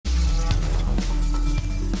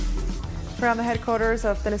We're on the headquarters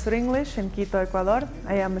of Telesur English in Quito, Ecuador.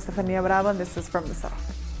 I am Estefania Bravo, and this is From the South.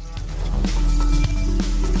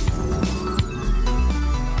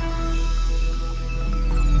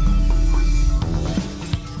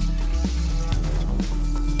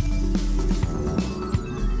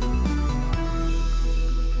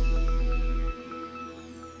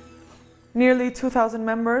 Nearly 2,000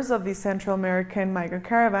 members of the Central American migrant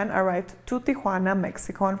caravan arrived to Tijuana,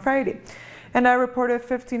 Mexico on Friday. And a reported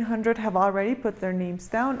 1,500 have already put their names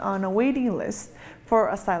down on a waiting list for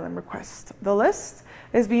asylum requests. The list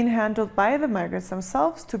is being handled by the migrants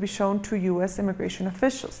themselves to be shown to U.S. immigration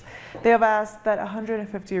officials. They have asked that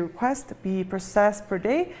 150 requests be processed per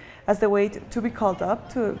day, as the wait to be called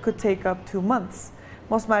up could take up 2 months.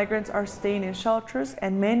 Most migrants are staying in shelters,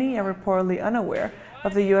 and many are reportedly unaware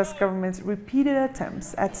of the U.S. government's repeated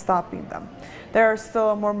attempts at stopping them. There are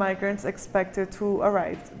still more migrants expected to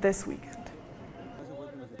arrive this weekend.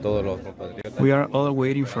 We are all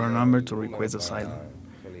waiting for a number to request asylum.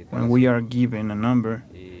 When we are given a number,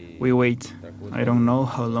 we wait. I don't know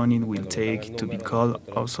how long it will take to be called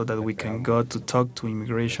up so that we can go to talk to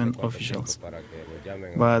immigration officials.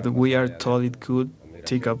 But we are told it could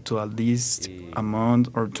take up to at least a month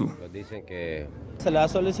or 2.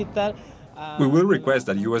 We will request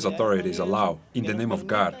that U.S. authorities allow, in the name of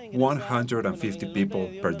God, 150 people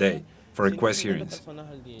per day for request hearings,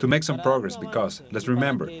 to make some progress because, let's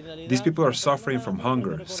remember, these people are suffering from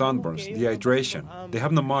hunger, sunburns, dehydration. They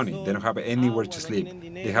have no money, they don't have anywhere to sleep,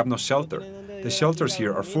 they have no shelter. The shelters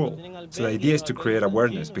here are full, so the idea is to create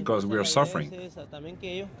awareness because we are suffering.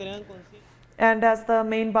 And as the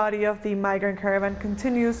main body of the migrant caravan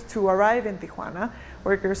continues to arrive in Tijuana,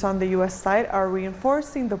 workers on the U.S. side are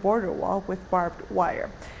reinforcing the border wall with barbed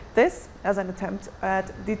wire. This as an attempt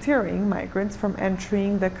at deterring migrants from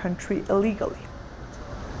entering the country illegally.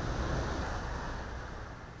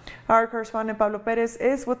 Our correspondent Pablo Perez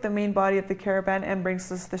is with the main body of the caravan and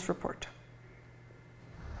brings us this report.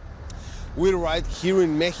 We're right here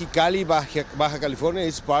in Mexicali, Baja California.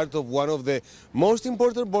 It's part of one of the most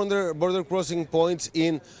important border crossing points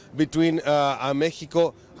in between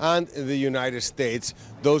Mexico and the United States.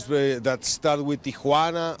 Those that start with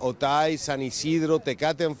Tijuana, Otay, San Isidro,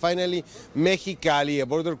 Tecate, and finally Mexicali, a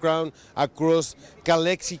border crown across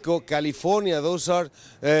Calexico, California. Those are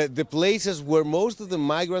the places where most of the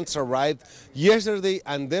migrants arrived yesterday,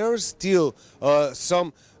 and there are still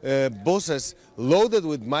some buses loaded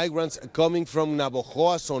with migrants coming from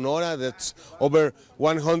Navojoa, Sonora, that's over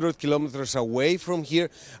 100 kilometers away from here,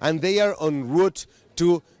 and they are en route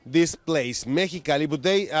to this place, Mexicali, but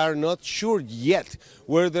they are not sure yet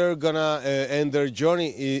where they're gonna end their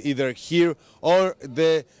journey, either here or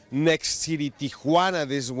the next city, Tijuana.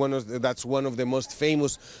 That's one of the most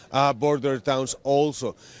famous border towns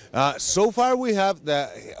also. So far we have the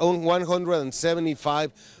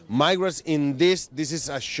 175 migrants in this. This is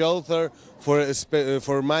a shelter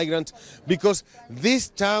for migrants, because these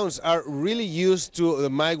towns are really used to the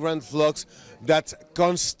migrant flux that's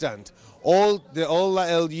constant. All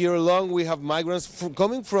year long we have migrants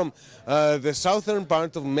coming from the southern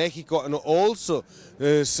part of Mexico and also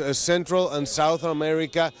Central and South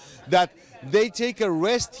America, that they take a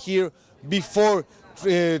rest here before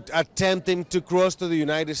attempting to cross to the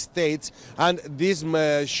United States. And these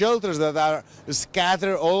shelters that are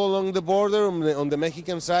scattered all along the border on the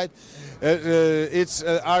Mexican side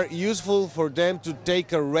are useful for them to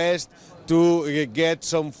take a rest, to get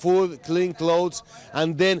some food, clean clothes,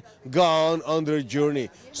 and then go on their journey.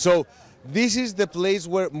 So this is the place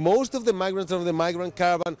where most of the migrants of the migrant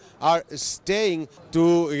caravan are staying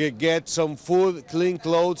to get some food, clean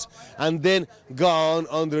clothes, and then go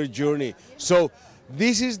on their journey. So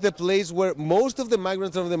this is the place where most of the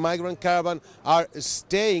migrants of the migrant caravan are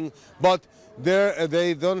staying, but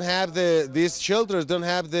they don't have these shelters don't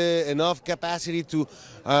have enough capacity to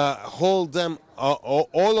hold them,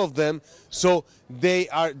 all of them, so they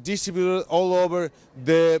are distributed all over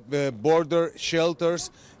the border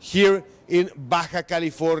shelters here in Baja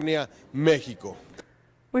California, Mexico.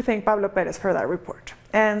 We thank Pablo Perez for that report.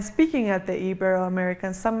 And speaking at the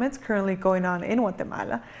Ibero-American Summit currently going on in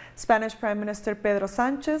Guatemala, Spanish Prime Minister Pedro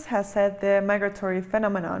Sánchez has said the migratory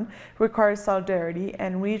phenomenon requires solidarity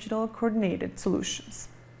and regional coordinated solutions.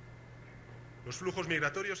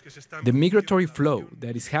 The migratory flow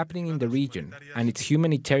that is happening in the region and its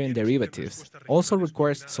humanitarian derivatives also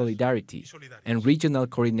requires solidarity and regional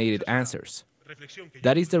coordinated answers.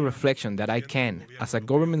 That is the reflection that I can, as a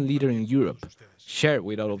government leader in Europe, share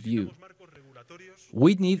with all of you.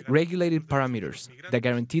 We need regulated parameters that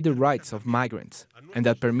guarantee the rights of migrants and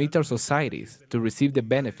that permit our societies to receive the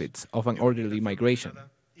benefits of an orderly migration.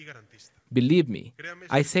 Believe me,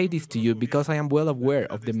 I say this to you because I am well aware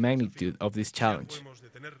of the magnitude of this challenge.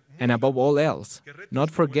 And above all else,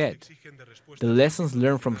 not forget the lessons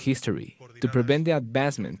learned from history to prevent the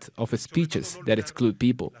advancement of speeches that exclude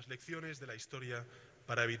people.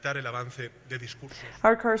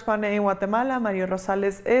 Our correspondent in Guatemala, Mario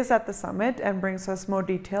Rosales, is at the summit and brings us more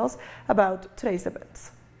details about today's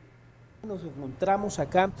events.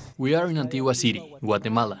 We are in Antigua City,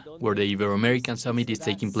 Guatemala, where the Ibero-American Summit is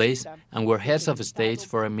taking place and where heads of states,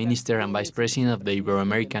 foreign minister and vice president of the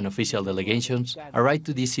Ibero-American official delegations arrived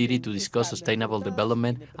to this city to discuss sustainable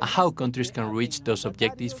development and how countries can reach those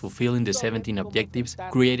objectives fulfilling the 17 objectives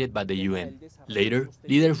created by the UN. Later,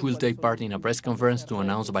 leaders will take part in a press conference to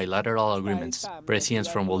announce bilateral agreements. Presidents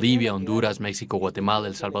from Bolivia, Honduras, Mexico, Guatemala,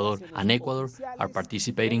 El Salvador, and Ecuador are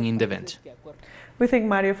participating in the event. We thank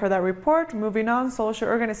Mario for that report. Moving on, social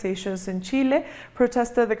organizations in Chile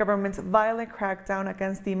protested the government's violent crackdown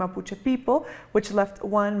against the Mapuche people, which left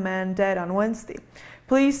one man dead on Wednesday.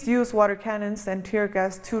 Police used water cannons and tear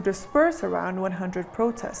gas to disperse around 100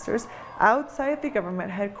 protesters outside the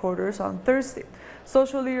government headquarters on Thursday.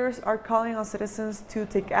 Social leaders are calling on citizens to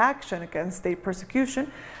take action against state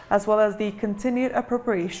persecution, as well as the continued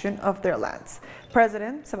appropriation of their lands.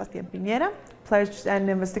 President Sebastián Piñera pledged an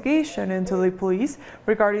investigation into the police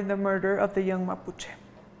regarding the murder of the young Mapuche.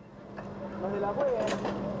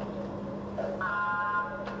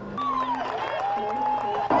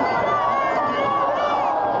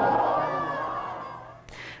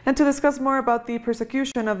 And to discuss more about the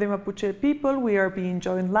persecution of the Mapuche people, we are being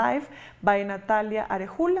joined live by Natalia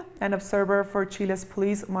Arejula, an observer for Chile's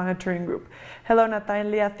Police Monitoring Group. Hello,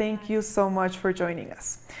 Natalia. Thank you so much for joining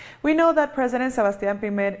us. We know that President Sebastián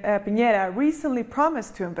Piñera recently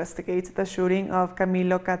promised to investigate the shooting of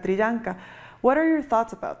Camilo Catrillanca. What are your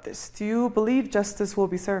thoughts about this? Do you believe justice will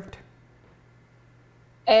be served?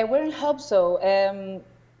 We hope so,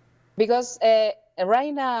 because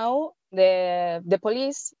right now, the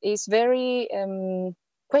police is very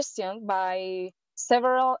questioned by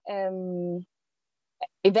several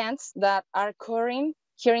events that are occurring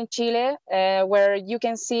here in Chile, where you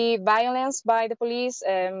can see violence by the police,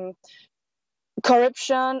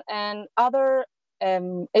 corruption, and other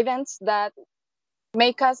events that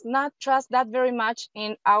make us not trust that very much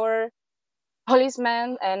in our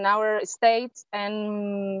policemen and our states,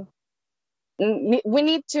 and we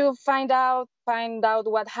need to find out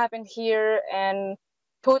what happened here and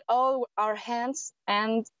put all our hands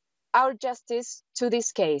and our justice to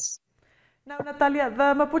this case. Now, Natalia,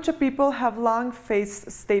 the Mapuche people have long faced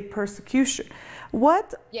state persecution.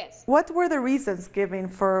 What were the reasons given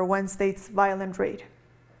for Wednesday's violent raid?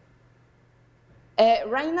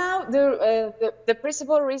 Right now, the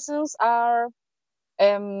principal reasons are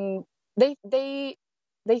they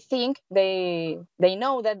think they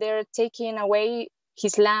know that they're taking away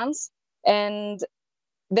his lands, and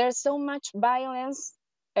there's so much violence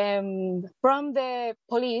from the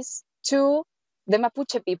police to the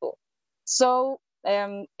Mapuche people. So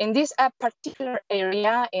in this particular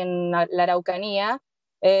area in La Araucanía,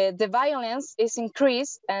 the violence is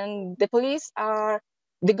increased, and the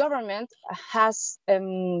government has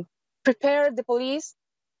prepared the police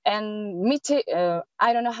and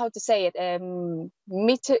I don't know how to say it.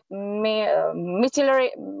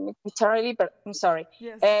 Militarily, but I'm sorry.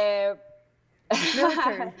 Yes.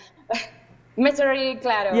 Military. Military,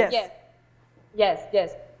 claro. Yes.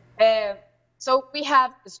 So we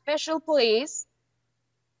have special police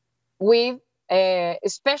with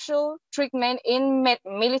special treatment in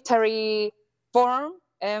military form,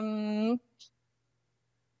 and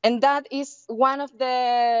that is one of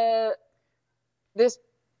this.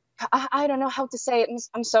 I don't know how to say it.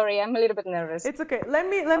 I'm sorry. I'm a little bit nervous. It's okay. Let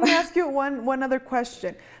me ask you one other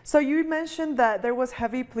question. So you mentioned that there was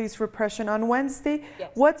heavy police repression on Wednesday.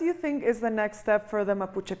 Yes. What do you think is the next step for the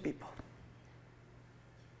Mapuche people?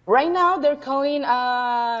 Right now, they're calling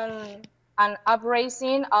an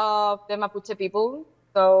uprising of the Mapuche people.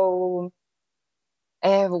 So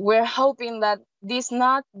we're hoping that this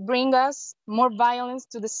not bring us more violence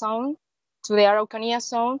to the zone, to the Araucanía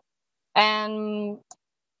zone, and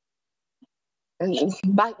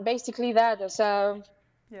basically that. So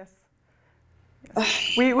yes.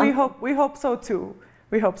 We hope so too.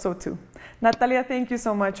 We hope so too. Natalia, thank you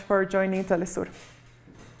so much for joining Telesur.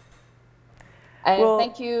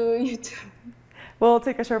 Thank you. You too. We'll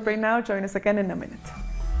take a short break now. Join us again in a minute.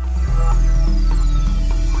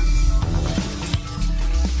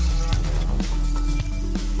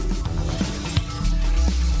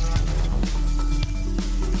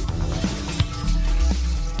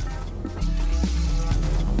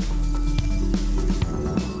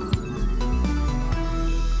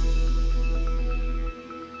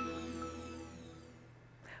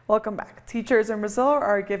 Welcome back. Teachers in Brazil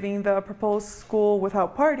are giving the proposed school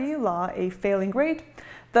without party law a failing grade.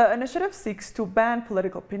 The initiative seeks to ban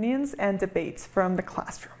political opinions and debates from the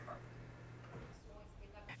classroom.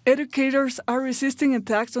 Educators are resisting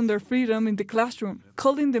attacks on their freedom in the classroom,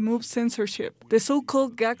 calling the move censorship. The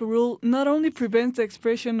so-called gag rule not only prevents the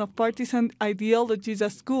expression of partisan ideologies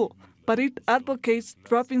at school, but it advocates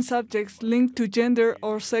dropping subjects linked to gender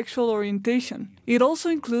or sexual orientation. It also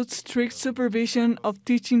includes strict supervision of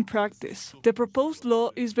teaching practice. The proposed law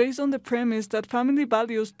is based on the premise that family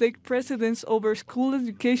values take precedence over school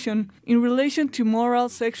education in relation to moral,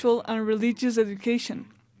 sexual, and religious education.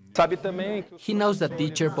 He knows that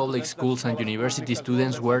teachers, public schools, and university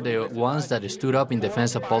students were the ones that stood up in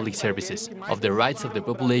defense of public services, of the rights of the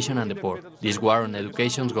population and the poor. This war on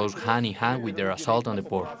education goes hand in hand with their assault on the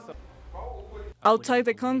poor. Outside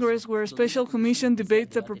the Congress, where a special commission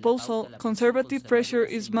debates the proposal, conservative pressure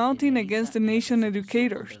is mounting against the nation's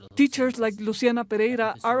educators. Teachers like Luciana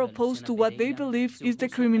Pereira are opposed to what they believe is the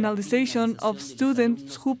criminalization of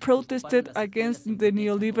students who protested against the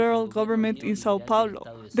neoliberal government in Sao Paulo.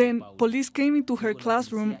 Then, police came into her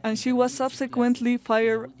classroom and she was subsequently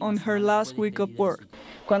fired on her last week of work.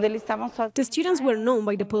 The students were known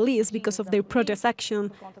by the police because of their protest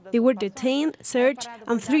action. They were detained, searched,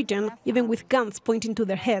 and threatened, even with guns pointing to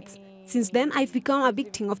their heads. Since then, I've become a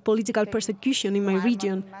victim of political persecution in my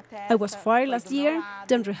region. I was fired last year,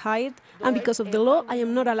 then rehired, and because of the law, I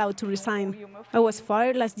am not allowed to resign. I was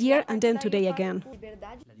fired last year and then today again.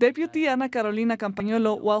 Deputy Ana Carolina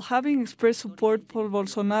Campagnolo, while having expressed support for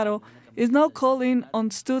Bolsonaro, is now calling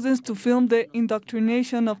on students to film the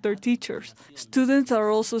indoctrination of their teachers. Students are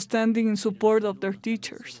also standing in support of their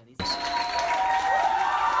teachers.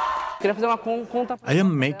 I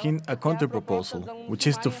am making a counter-proposal, which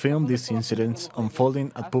is to film these incidents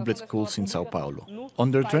unfolding at public schools in Sao Paulo.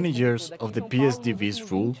 Under 20 years of the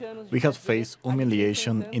PSDV's rule, we have faced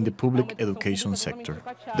humiliation in the public education sector.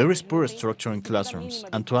 There is poor structure in classrooms,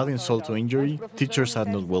 and to add insult to injury, teachers are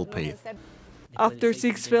not well paid. After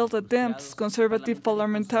 6 failed attempts, conservative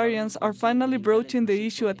parliamentarians are finally broaching the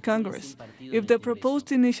issue at Congress. If the proposed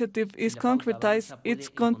initiative is concretized, its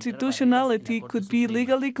constitutionality could be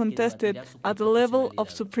legally contested at the level of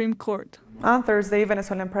Supreme Court. On Thursday,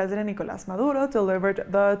 Venezuelan President Nicolás Maduro delivered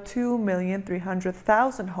the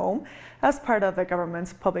 2,300,000 home as part of the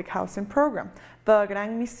government's public housing program, the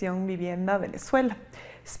Gran Misión Vivienda Venezuela.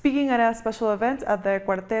 Speaking at a special event at the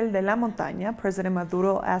Cuartel de la Montaña, President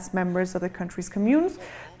Maduro asked members of the country's communes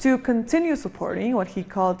to continue supporting what he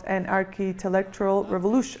called an architectural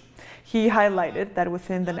revolution. He highlighted that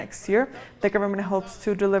within the next year, the government hopes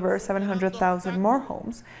to deliver 700,000 more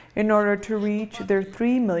homes in order to reach their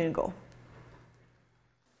 3 million goal.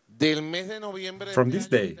 From this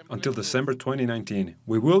day until December 2019,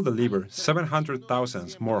 we will deliver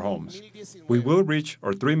 700,000 more homes. We will reach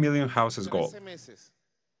our 3 million houses goal.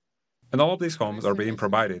 And all of these homes are being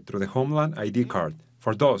provided through the Homeland ID card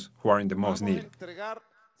for those who are in the most need.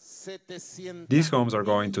 These homes are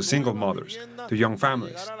going to single mothers, to young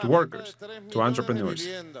families, to workers, to entrepreneurs.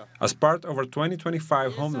 As part of our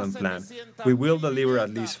 2025 Homeland Plan, we will deliver at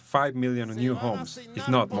least 5 million new homes, if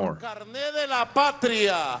not more.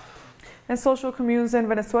 And social communes in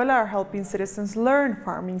Venezuela are helping citizens learn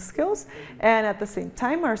farming skills and at the same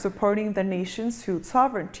time are supporting the nation's food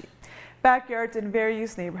sovereignty. Backyards in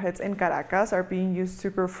various neighborhoods in Caracas are being used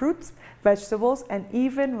to grow fruits, vegetables, and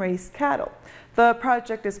even raise cattle. The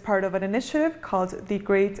project is part of an initiative called the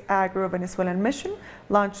Great Agro-Venezuelan Mission,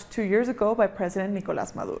 launched 2 years ago by President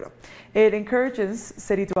Nicolás Maduro. It encourages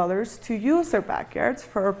city dwellers to use their backyards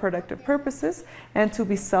for productive purposes and to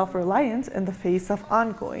be self-reliant in the face of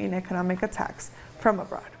ongoing economic attacks from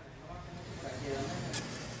abroad.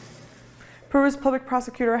 Peru's public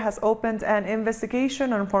prosecutor has opened an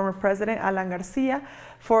investigation on former President Alan Garcia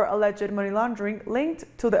for alleged money laundering linked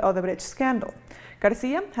to the Odebrecht scandal.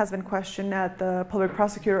 Garcia has been questioned at the public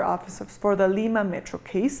prosecutor office for the Lima Metro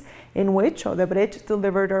case, in which Odebrecht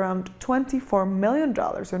delivered around $24 million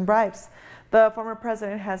in bribes. The former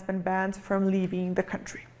president has been banned from leaving the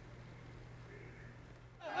country.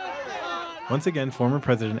 Once again, former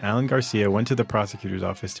President Alan Garcia went to the prosecutor's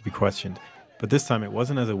office to be questioned. But this time it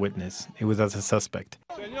wasn't as a witness, it was as a suspect.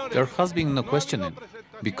 There has been no questioning,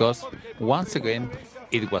 because once again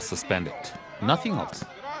it was suspended. Nothing else.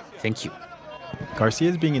 Thank you. Garcia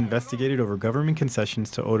is being investigated over government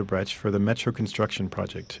concessions to Odebrecht for the metro construction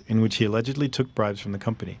project, in which he allegedly took bribes from the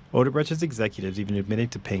company. Odebrecht's executives even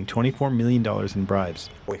admitted to paying $24 million in bribes.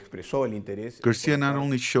 Garcia not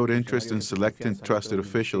only showed interest in selecting trusted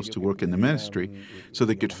officials to work in the ministry so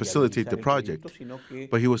they could facilitate the project,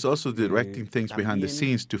 but he was also directing things behind the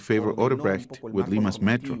scenes to favor Odebrecht with Lima's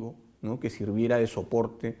metro.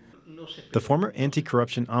 The former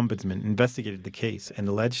anti-corruption ombudsman investigated the case and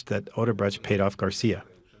alleged that Odebrecht paid off Garcia.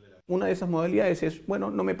 One of the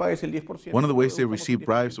ways they received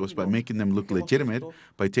bribes was by making them look legitimate,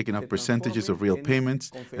 by taking up percentages of real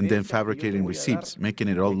payments and then fabricating receipts, making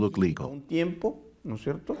it all look legal.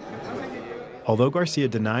 Although Garcia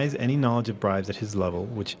denies any knowledge of bribes at his level,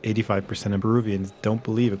 which 85% of Peruvians don't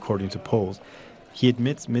believe according to polls, he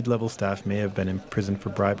admits mid-level staff may have been imprisoned for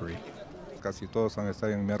bribery.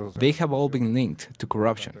 They have all been linked to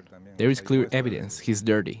corruption. There is clear evidence he's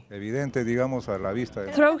dirty.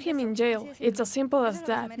 Throw him in jail. It's as simple as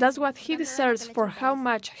that. That's what he deserves for how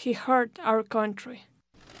much he hurt our country.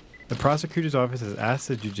 The prosecutor's office has asked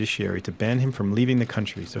the judiciary to ban him from leaving the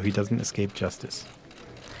country so he doesn't escape justice.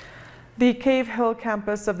 The Cave Hill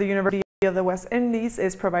campus of the University of the West Indies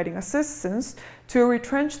is providing assistance to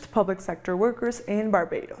retrenched public sector workers in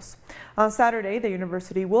Barbados. On Saturday, the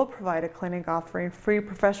university will provide a clinic offering free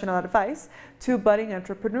professional advice to budding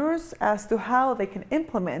entrepreneurs as to how they can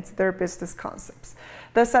implement their business concepts.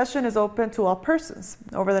 The session is open to all persons.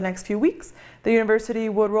 Over the next few weeks, the university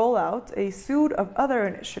would roll out a suite of other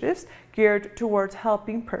initiatives geared towards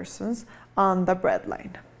helping persons on the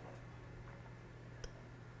breadline.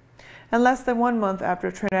 And less than 1 month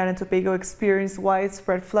after Trinidad and Tobago experienced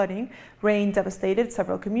widespread flooding, rain devastated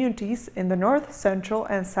several communities in the north, central,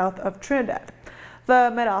 and south of Trinidad.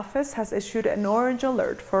 The Met Office has issued an orange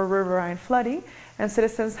alert for riverine flooding, and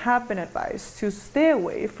citizens have been advised to stay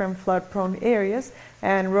away from flood-prone areas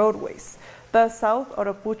and roadways. The South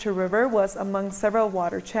Mapuche River was among several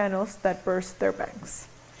water channels that burst their banks.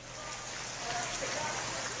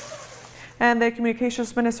 And the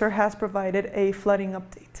Communications Minister has provided a flooding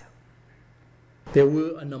update. There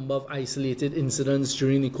were a number of isolated incidents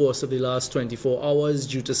during the course of the last 24 hours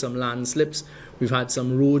due to some landslips. We've had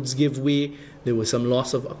some roads give way. There was some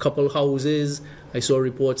loss of a couple houses. I saw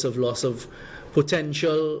reports of loss of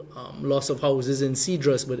potential loss of houses in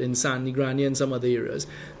Cedrus, but in Sandy Grande and some other areas.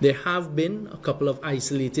 There have been a couple of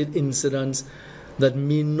isolated incidents that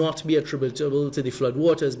may not be attributable to the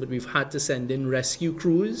floodwaters, but we've had to send in rescue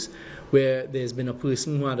crews where there's been a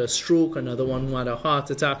person who had a stroke, another one who had a heart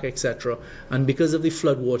attack, etc. And because of the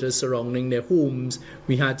floodwaters surrounding their homes,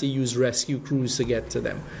 we had to use rescue crews to get to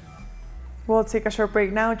them. We'll take a short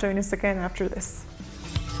break now. Join us again after this.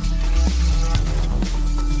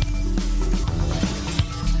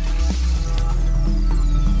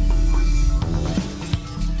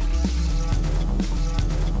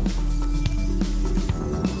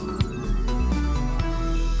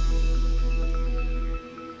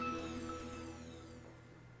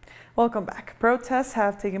 Welcome back. Protests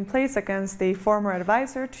have taken place against the former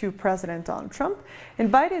advisor to President Donald Trump,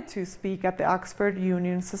 invited to speak at the Oxford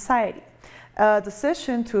Union Society. A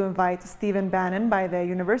decision to invite Stephen Bannon by the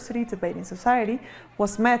University Debating Society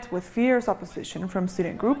was met with fierce opposition from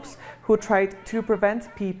student groups who tried to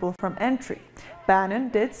prevent people from entry. Bannon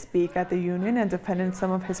did speak at the union and defended some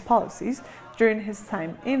of his policies during his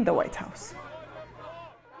time in the White House.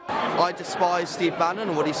 I despise Steve Bannon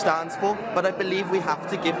and what he stands for, but I believe we have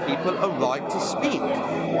to give people a right to speak.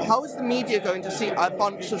 How is the media going to see a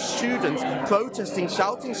bunch of students protesting,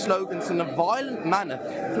 shouting slogans in a violent manner,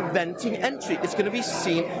 preventing entry? It's going to be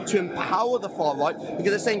seen to empower the far right because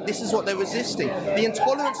they're saying this is what they're resisting. The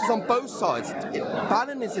intolerance is on both sides.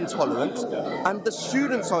 Bannon is intolerant and the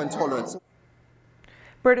students are intolerant.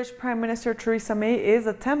 British Prime Minister Theresa May is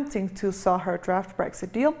attempting to saw her draft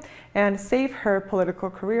Brexit deal and save her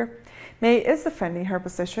political career. May is defending her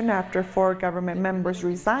position after 4 government members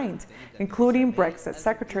resigned, including Brexit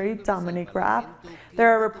Secretary Dominic Raab.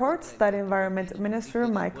 There are reports that Environment Minister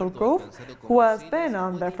Michael Gove, who has been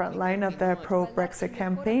on the front line of the pro-Brexit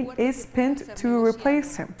campaign, is pinned to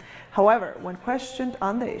replace him. However, when questioned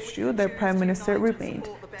on the issue, the Prime Minister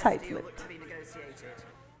remained tight-lipped.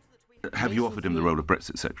 Have you offered him the role of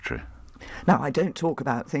Brexit Secretary? No, I don't talk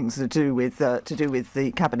about things to do with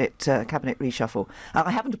the cabinet reshuffle. I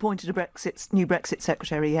haven't appointed a new Brexit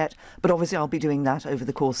Secretary yet, but obviously I'll be doing that over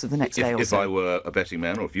the course of the next day or so. If I were a betting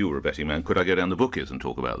man, or if you were a betting man, could I go down the bookies and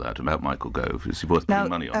talk about that, about Michael Gove? Is he worth putting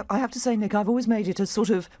money on? I have to say, Nick, I've always made it a sort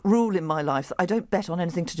of rule in my life that I don't bet on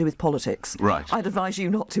anything to do with politics. Right. I'd advise you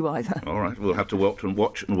not to either. All right, we'll have to watch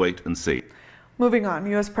and wait and see. Moving on,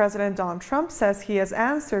 U.S. President Donald Trump says he has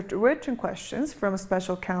answered written questions from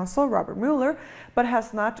special counsel Robert Mueller, but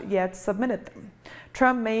has not yet submitted them.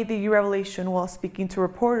 Trump made the revelation while speaking to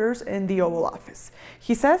reporters in the Oval Office.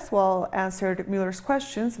 He says while answered Mueller's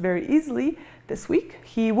questions very easily this week,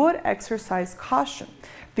 he would exercise caution.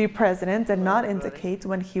 The president did not indicate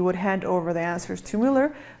when he would hand over the answers to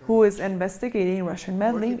Mueller, who is investigating Russian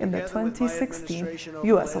meddling in the 2016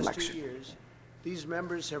 U.S. election. These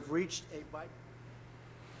members have reached a...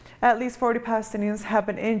 At least 40 Palestinians have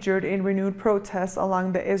been injured in renewed protests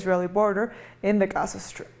along the Israeli border in the Gaza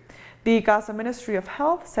Strip. The Gaza Ministry of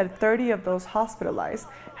Health said 30 of those hospitalized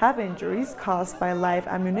have injuries caused by live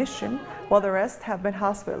ammunition, while the rest have been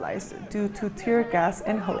hospitalized due to tear gas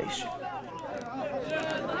inhalation.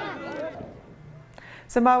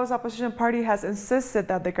 Zimbabwe's opposition party has insisted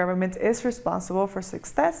that the government is responsible for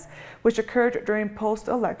FtS, which occurred during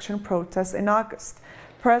post-election protests in August.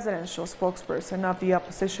 Presidential spokesperson of the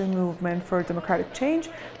opposition movement for democratic change,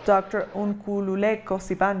 Dr. Nkululeko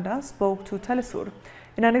Sibanda, spoke to Telesur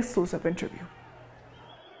in an exclusive interview.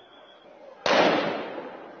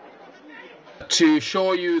 To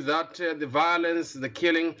show you that the violence, the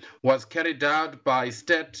killing was carried out by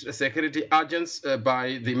state security agents,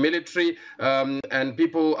 by the military and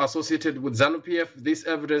people associated with ZANU-PF. This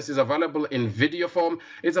evidence is available in video form.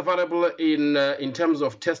 It's available in terms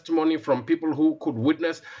of testimony from people who could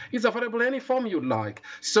witness. It's available any form you like.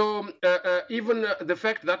 So even the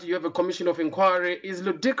fact that you have a commission of inquiry is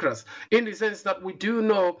ludicrous in the sense that we do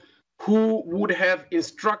know who would have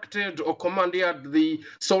instructed or commanded the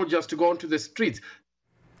soldiers to go onto the streets.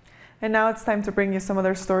 And now it's time to bring you some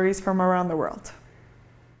other stories from around the world.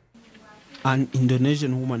 An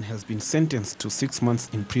Indonesian woman has been sentenced to 6 months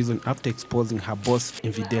in prison after exposing her boss'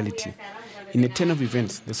 infidelity. In a turn of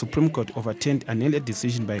events, the Supreme Court overturned an earlier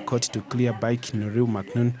decision by a court to clear Baik Nuril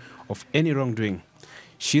Maknun of any wrongdoing.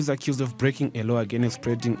 She is accused of breaking a law against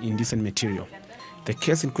spreading indecent material. The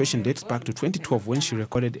case in question dates back to 2012 when she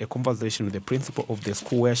recorded a conversation with the principal of the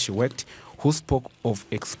school where she worked, who spoke of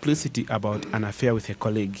explicitly about an affair with a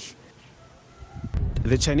colleague.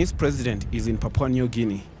 The Chinese president is in Papua New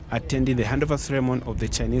Guinea, attending the handover ceremony of the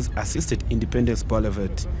Chinese-assisted Independence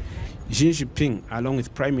Boulevard. Xi Jinping, along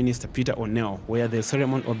with Prime Minister Peter O'Neill, were at the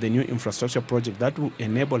ceremony of the new infrastructure project that will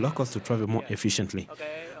enable locals to travel more efficiently.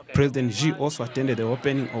 President Xi also attended the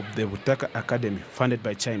opening of the Butaka Academy, funded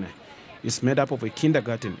by China. It's made up of a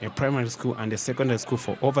kindergarten, a primary school, and a secondary school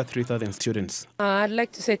for over 3,000 students. I'd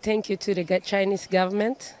like to say thank you to the Chinese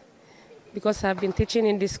government because I've been teaching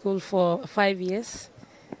in this school for 5 years.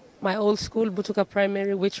 My old school, Butuka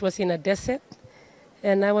Primary, which was in a desert.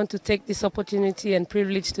 And I want to take this opportunity and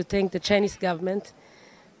privilege to thank the Chinese government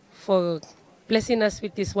for blessing us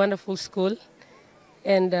with this wonderful school.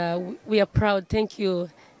 And we are proud, thank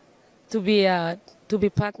you, to be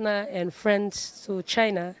partner and friends to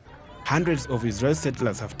China. Hundreds of Israeli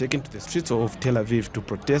settlers have taken to the streets of Tel Aviv to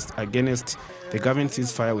protest against the government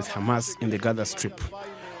ceasefire with Hamas in the Gaza Strip.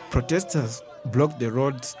 Protesters blocked the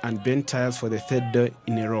roads and burned tires for the third day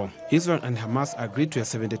in a row. Israel and Hamas agreed to a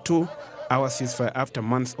 72-hour ceasefire after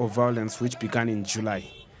months of violence which began in July.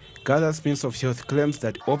 Gaza's Ministry of Health claims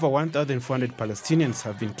that over 1,400 Palestinians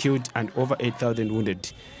have been killed and over 8,000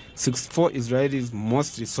 wounded. 64 Israelis,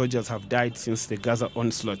 mostly soldiers, have died since the Gaza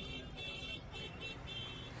onslaught.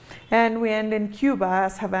 And we end in Cuba,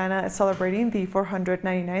 as Havana is celebrating the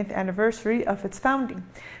 499th anniversary of its founding.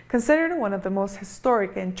 Considered one of the most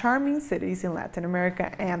historic and charming cities in Latin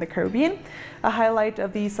America and the Caribbean, a highlight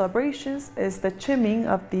of these celebrations is the chiming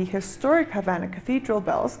of the historic Havana Cathedral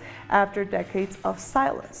bells after decades of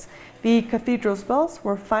silence. The cathedral's bells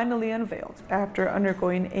were finally unveiled after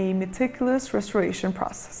undergoing a meticulous restoration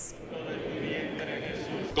process.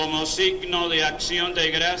 Como signo de acción de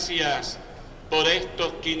gracias.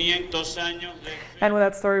 And with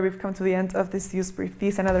that story, we've come to the end of this news brief.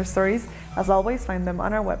 These and other stories, as always, find them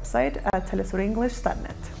on our website at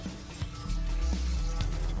telesurenglish.net.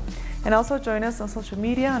 And also join us on social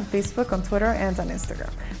media, on Facebook, on Twitter, and on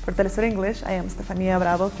Instagram. For Telesur English, I am Stefania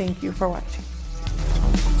Bravo. Thank you for watching.